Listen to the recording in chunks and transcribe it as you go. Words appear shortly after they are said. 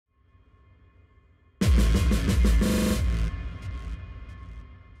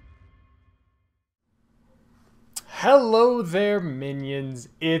Hello there, minions.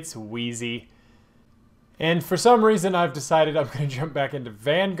 It's Wheezy. And for some reason, I've decided I'm going to jump back into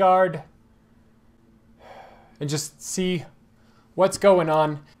Vanguard and just see what's going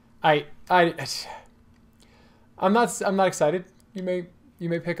on. I'm not excited. You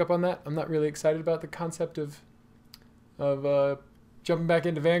may pick up on that. I'm not really excited about the concept of jumping back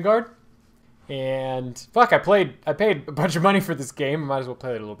into Vanguard. And fuck, I paid a bunch of money for this game. I might as well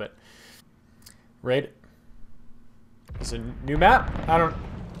play it a little bit. Raid. It's a new map.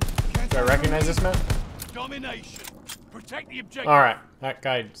 Do I recognize this map? Domination. Protect the objective. All right, that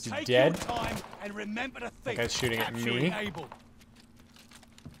guy's Take dead. Your time and remember to think. That guy's shooting at me. Able.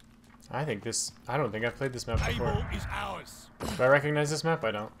 I don't think I've played this map before. Able is ours. Do I recognize this map?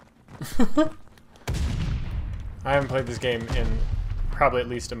 I don't. I haven't played this game in probably at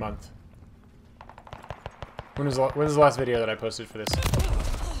least a month. When was the last video that I posted for this?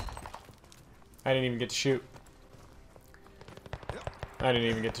 I didn't even get to shoot.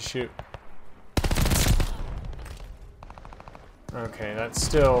 Okay, that's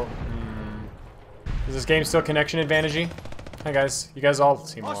still... Is this game still connection advantage-y? Hi guys, you guys all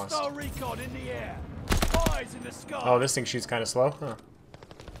seem lost. Recon in the air. Spies in the sky. Oh, this thing shoots kind of slow? Huh.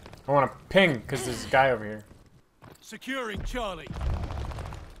 I want to ping, because there's a guy over here. Securing Charlie.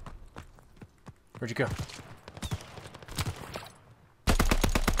 Where'd you go?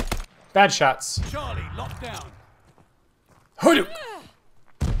 Bad shots. Charlie, locked down. Hoodoo!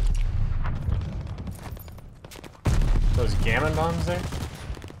 Those gammon bombs there?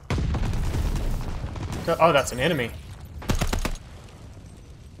 Oh, that's an enemy.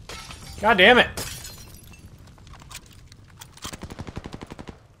 God damn it!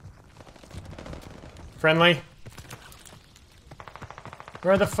 Friendly?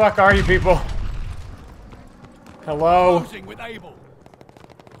 Where the fuck are you people? Hello? Closing with Able.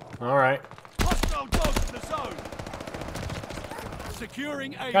 Alright. Hostile dogs in the zone.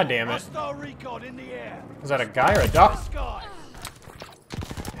 Securing Able. God damn it. Hostile recon in the air. Was that a guy or a dog? Sky.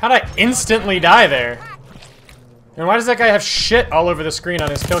 How'd I instantly die there? And why does that guy have shit all over the screen on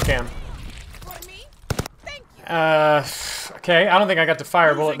his kill cam? Okay, I don't think I got to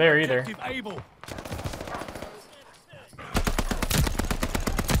fire a bullet there either. Able.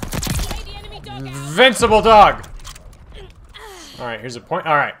 Invincible dog! Alright, here's a point.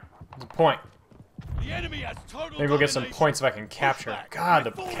 Alright, there's a point. The enemy has total Maybe we'll get some points if I can capture. God,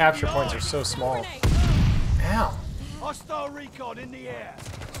 the capture points are so small. Ow. Hostile recon in the air.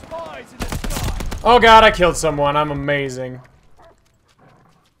 Spies in the sky. Oh god, I killed someone. I'm amazing.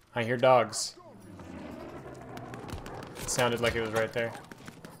 I hear dogs. It sounded like it was right there.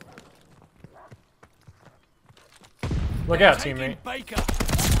 Look out, teammate.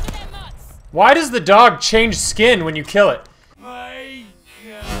 Why does the dog change skin when you kill it?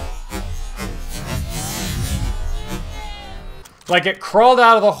 Like it crawled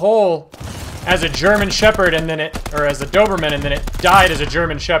out of the hole as a German Shepherd and then or as a Doberman and then it died as a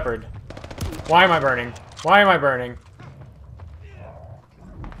German Shepherd. Why am I burning? Why am I burning?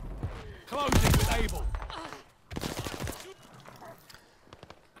 Closing with Able.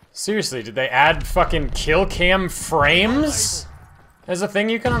 Seriously, did they add fucking kill cam frames as a thing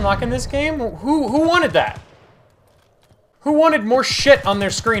you can unlock in this game? Who wanted that? Who wanted more shit on their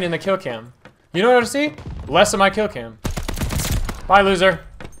screen in the kill cam? You know what I see? Less of my kill cam. Bye, loser.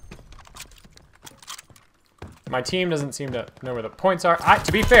 My team doesn't seem to know where the points are.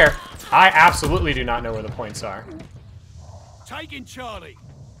 To be fair, I absolutely do not know where the points are. Taking Charlie.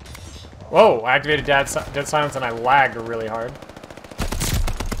 Whoa, I activated dead silence and I lagged really hard.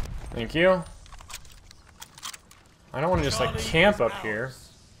 Thank you. I don't want to just like camp up here.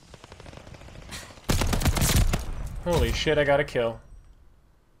 Holy shit, I got a kill.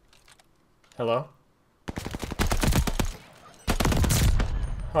 Hello?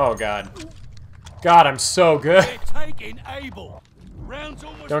 Oh god. God, I'm so good.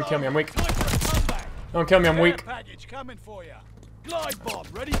 Don't kill me, I'm weak. Don't kill me, I'm weak. Package coming for you. Glide bomb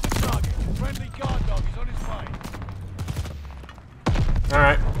ready for target. Friendly guard dog is on his way.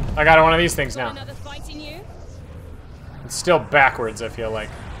 Alright, I got one of these things now. It's still backwards, I feel like.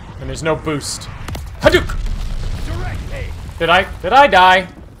 And there's no boost. Hadouken! Did I die?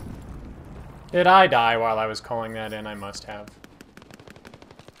 Did I die while I was calling that in? I must have.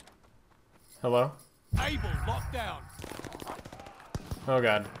 Hello? Able locked down. Oh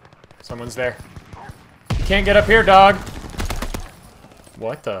god. Someone's there. You can't get up here, dog.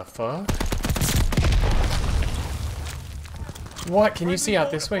 What the fuck? What? Can you see out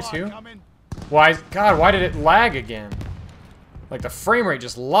this way too? Why? God, why did it lag again? Like the frame rate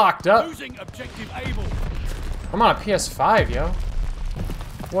just locked up. Losing objective Able. I'm on a PS5, yo.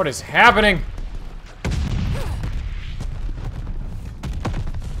 What is happening?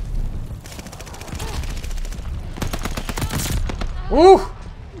 Woo!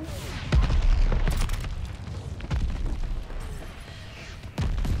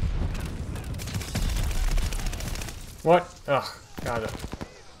 What? Ugh, God.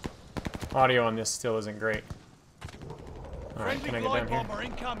 The audio on this still isn't great. Alright, can I get down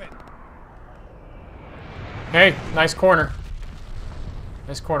here? Hey, nice corner.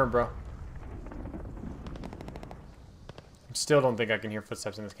 Nice corner, bro. I still don't think I can hear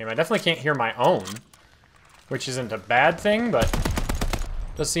footsteps in this game. I definitely can't hear my own, which isn't a bad thing, but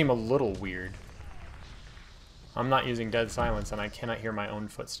does seem a little weird. I'm not using dead silence, and I cannot hear my own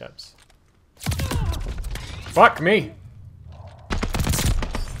footsteps. Fuck me!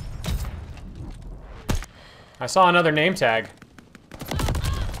 I saw another name tag.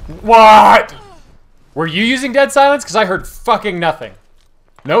 What? Were you using dead silence? Because I heard fucking nothing.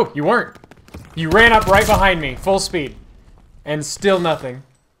 No, you weren't. You ran up right behind me, full speed. And still nothing.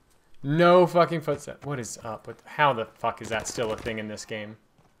 No fucking footstep. What is up with... How the fuck is that still a thing in this game?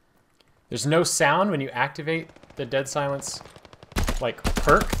 There's no sound when you activate the dead silence, like,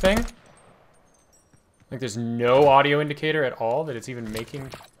 perk thing? Like, there's no audio indicator at all that it's even making...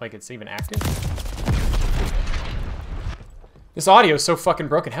 Like, it's even active? This audio is so fucking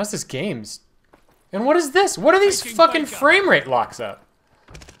broken. How's this game's... And what is this? What are these fucking frame rate locks up?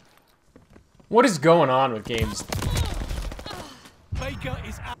 What is going on with games? Baker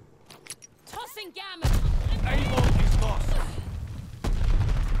is out. Tossing gammon. Able is lost.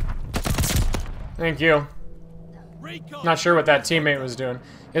 Thank you. Recon. Not sure what that teammate was doing.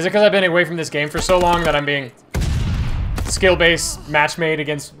 Is it because I've been away from this game for so long that I'm being skill-based match made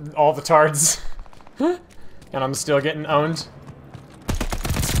against all the tards? And I'm still getting owned?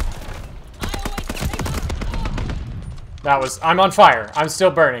 That was... I'm on fire. I'm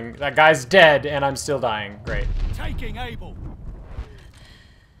still burning. That guy's dead, and I'm still dying. Great. Taking Able.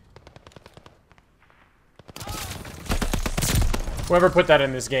 Whoever put that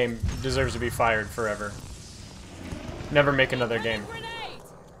in this game deserves to be fired forever. Never make another game.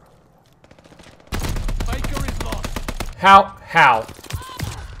 Baker is lost. How? How?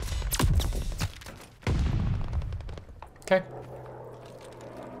 Okay.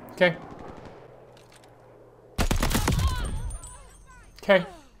 Okay. Okay.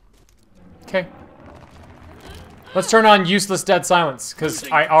 Okay. Let's turn on useless dead silence, because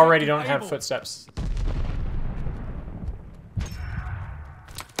I already don't have footsteps.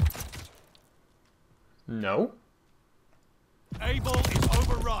 No. Able is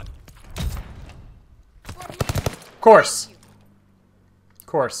overrun. Of course. Of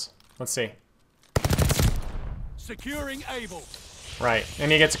course. Let's see. Securing Able. Right.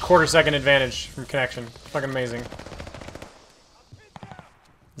 And he gets a quarter-second advantage from connection. Fucking amazing.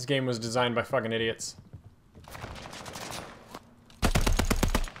 This game was designed by fucking idiots.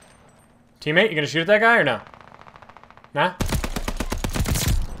 Teammate, you gonna shoot at that guy or no? Nah?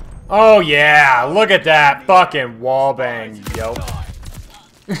 Oh yeah, look at that fucking wallbang, yo.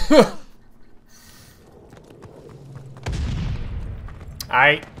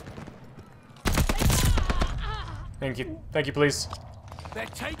 Aight. Thank you, please. They're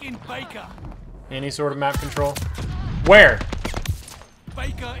taking Baker. Any sort of map control? Where?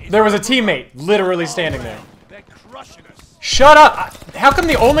 Baker is There was a teammate literally standing there. They're crushing us. Shut up! How come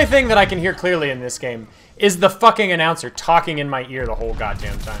the only thing that I can hear clearly in this game is the fucking announcer talking in my ear the whole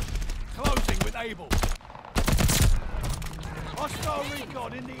goddamn time? Closing with Able. Hostile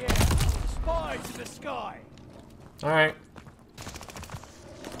recon in the air. Spies in the sky. Alright.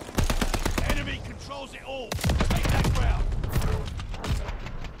 Enemy controls it all. Take that ground.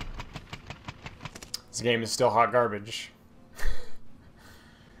 This game is still hot garbage.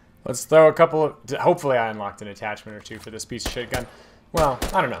 Let's throw a couple of... Hopefully I unlocked an attachment or two for this piece of shit gun. Well,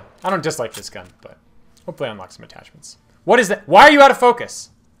 I don't know. I don't dislike this gun, but hopefully I unlock some attachments. What is that? Why are you out of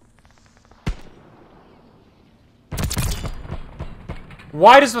focus?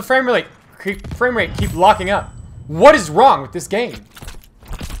 Why does the frame rate keep locking up? What is wrong with this game?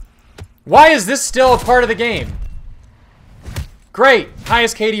 Why is this still a part of the game? Great.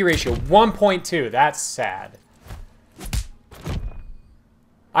 Highest KD ratio, 1.2. That's sad.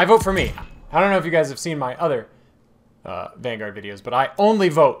 I vote for me. I don't know if you guys have seen my other Vanguard videos, but I only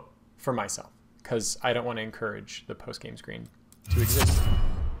vote for myself because I don't want to encourage the post-game screen to exist.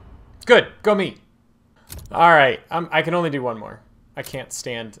 Good. Go me. All right. I can only do one more. I can't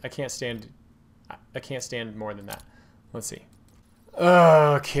stand more than that. Let's see.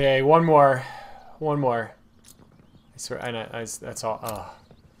 Okay, one more. One more. I swear, that's all.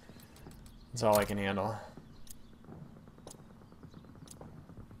 That's all I can handle.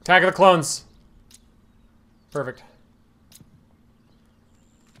 Attack of the clones. Perfect.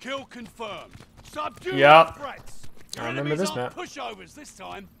 Kill confirmed. Subdue Yep. threats. I remember this map. Pushovers this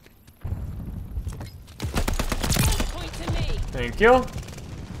time. Point to me. Thank you.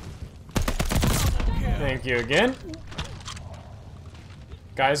 Thank you again.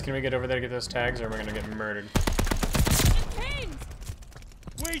 Guys, can we get over there to get those tags, or am I gonna get murdered? Pinned.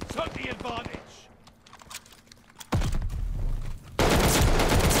 We took the advantage.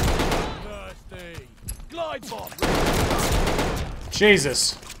 Thirsty. Glide bomb.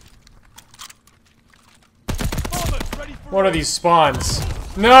 Jesus. Bombers ready for What are these spawns?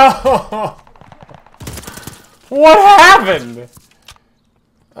 No! What happened?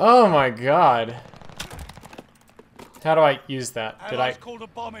 Oh my god. How do I use that? Did I called a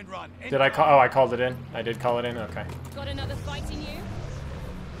bombing run. Did I call? Oh, I called it in. I did call it in. Okay. Got another fight in you?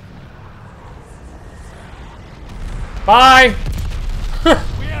 Bye.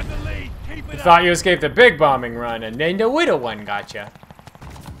 We have the lead. Keep I it up. thought you escaped the big bombing run, and then the little one got you.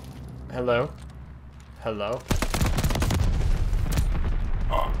 Hello. Hello.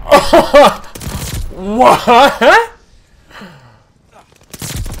 What?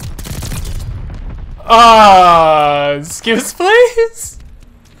 Excuse please?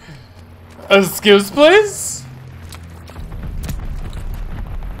 Excuse please?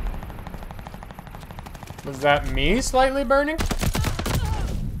 Was that me slightly burning?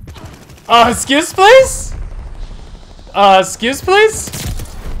 Excuse please? Excuse please?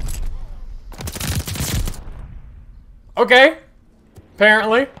 Okay.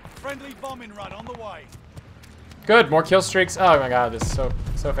 Apparently. Friendly bombing run on the way. Good, more kill streaks. Oh my god, this is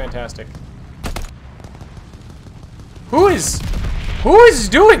so fantastic. Who is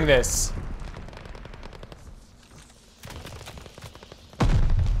doing this?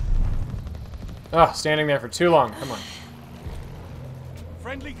 Oh, standing there for too long. Come on.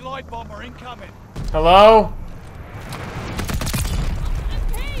 Friendly glide bomber incoming. Hello?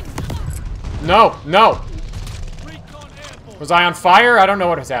 No, no. Recon airborne. Was I on fire? I don't know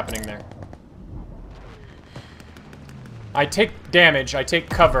what was happening there. I take damage, I take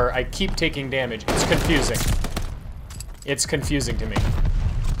cover, I keep taking damage. It's confusing. It's confusing to me.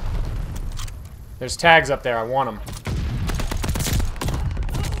 There's tags up there, I want them.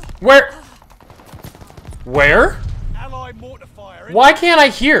 Where? Where? Allied mortar fire. Why can't I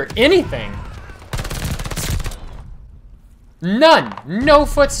hear anything? None. No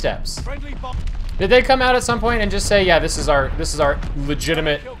footsteps. Friendly bomb. Did they come out at some point and just say, yeah, this is our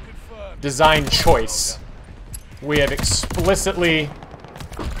legitimate Kill confirmed. design choice? We have explicitly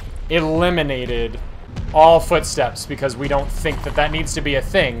eliminated all footsteps because we don't think that that needs to be a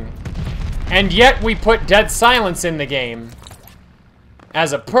thing. And yet we put dead silence in the game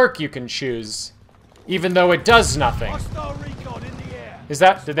as a perk you can choose, even though it does nothing. Hostile recon in the air. Is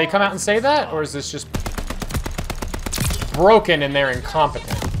that, did they come out and say that? Or is this just broken and they're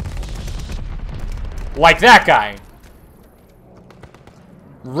incompetent? Like that guy.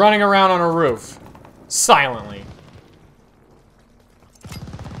 Running around on a roof. Silently.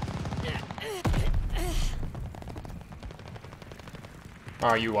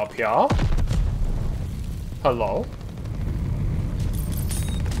 Are you up here? Hello?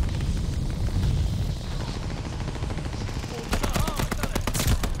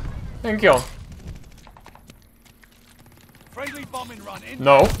 Thank you. Friendly bombing run in.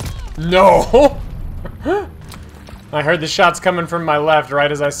 No. No! I heard the shots coming from my left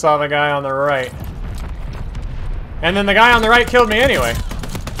right as I saw the guy on the right. And then the guy on the right killed me anyway.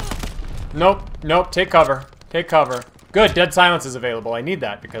 Nope. Nope. Take cover. Take cover. Good. Dead silence is available. I need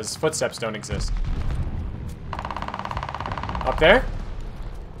that because footsteps don't exist. Up there?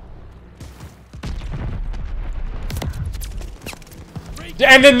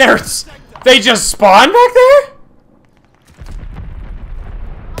 And then there's... They just spawned back there?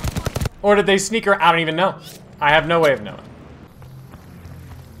 Or did they sneak around? I don't even know. I have no way of knowing.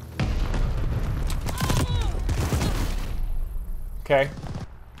 Okay.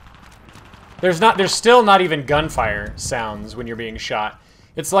 There's still not even gunfire sounds when you're being shot.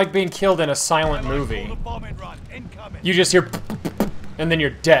 It's like being killed in a silent movie. You just hear and then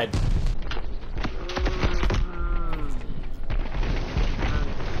you're dead.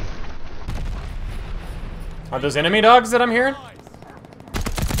 Are those enemy dogs that I'm hearing?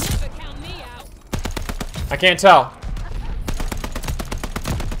 Never count me out. I can't tell.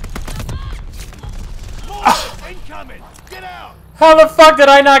 Incoming. Get out. How the fuck did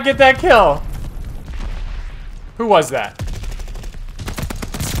I not get that kill? Who was that?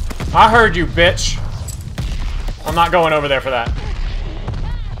 I heard you, bitch. I'm not going over there for that.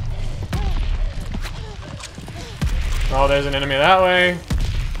 Oh, there's an enemy that way.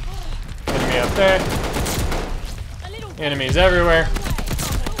 Enemy up there. Enemies everywhere.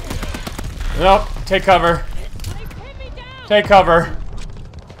 Nope, take cover. Take cover.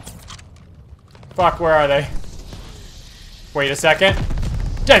 Fuck, where are they? Wait a second.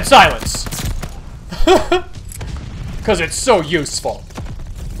 Dead silence! Because it's so useful.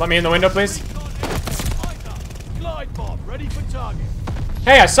 Let me in the window, please. Glide bomb ready for target.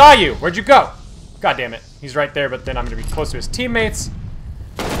 Hey, I saw you! Where'd you go? God damn it. He's right there, but then I'm gonna be close to his teammates.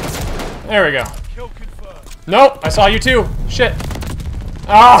 There we go. Kill confirmed. Nope, I saw you too. Shit.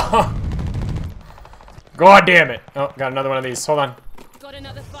 Oh! God damn it. Oh, got another one of these. Hold on. Got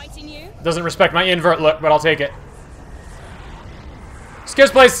another fight in you? Doesn't respect my invert look, but I'll take it. Excuse,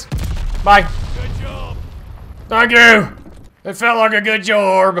 please. Bye. Good job. Thank you. It felt like a good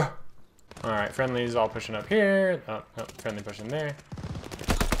job. Alright, friendly's all pushing up here. Oh, no, friendly pushing there.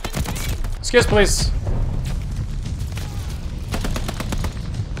 Excuse, please.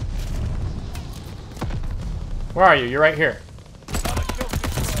 Where are you? You're right here.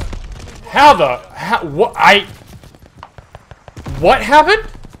 How the... What happened?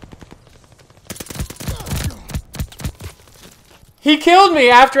 He killed me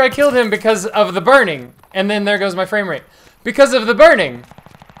after I killed him because of the burning. And then there goes my frame rate. Because of the burning,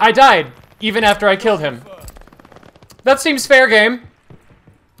 I died even after I killed him. That seems fair, game.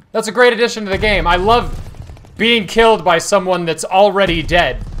 That's a great addition to the game. I love being killed by someone that's already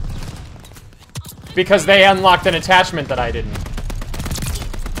dead. Because they unlocked an attachment that I didn't.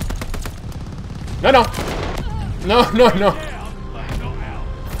 No, no. No, no, no.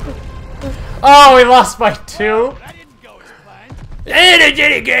 Oh, we lost by 2. That didn't go as planned. Hey,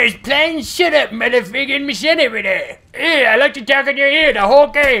 didn't go as planned. Shut up, motherfucking machine over there. Hey, I like to talk in your ear the whole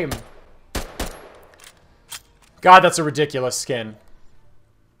game. God, that's a ridiculous skin.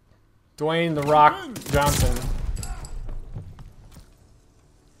 Dwayne The Rock Johnson.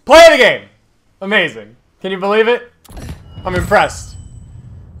 Play the game. Amazing. Can you believe it? I'm impressed.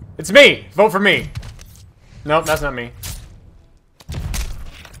 It's me. Vote for me. Nope, that's not me.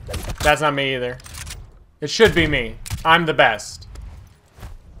 That's not me either. It should be me. I'm the best.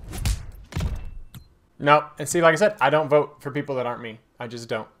 Nope. And see, like I said, I don't vote for people that aren't me. I just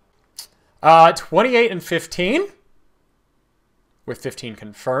don't. 28 and 15. With 15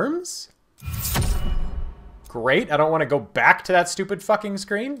 confirms. Great. I don't want to go back to that stupid fucking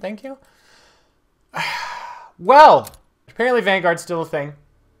screen. Thank you. Well, apparently Vanguard's still a thing.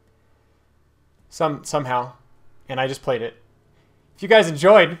 Somehow. And I just played it. If you guys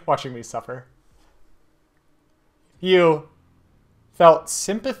enjoyed watching me suffer, you felt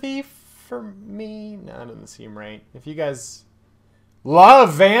sympathy for me? No, that doesn't seem right. If you guys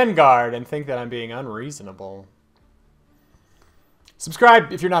love Vanguard and think that I'm being unreasonable,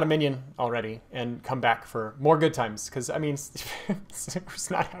 subscribe if you're not a minion already, and come back for more good times. Because, I mean, it's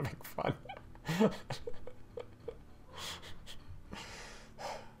not having fun.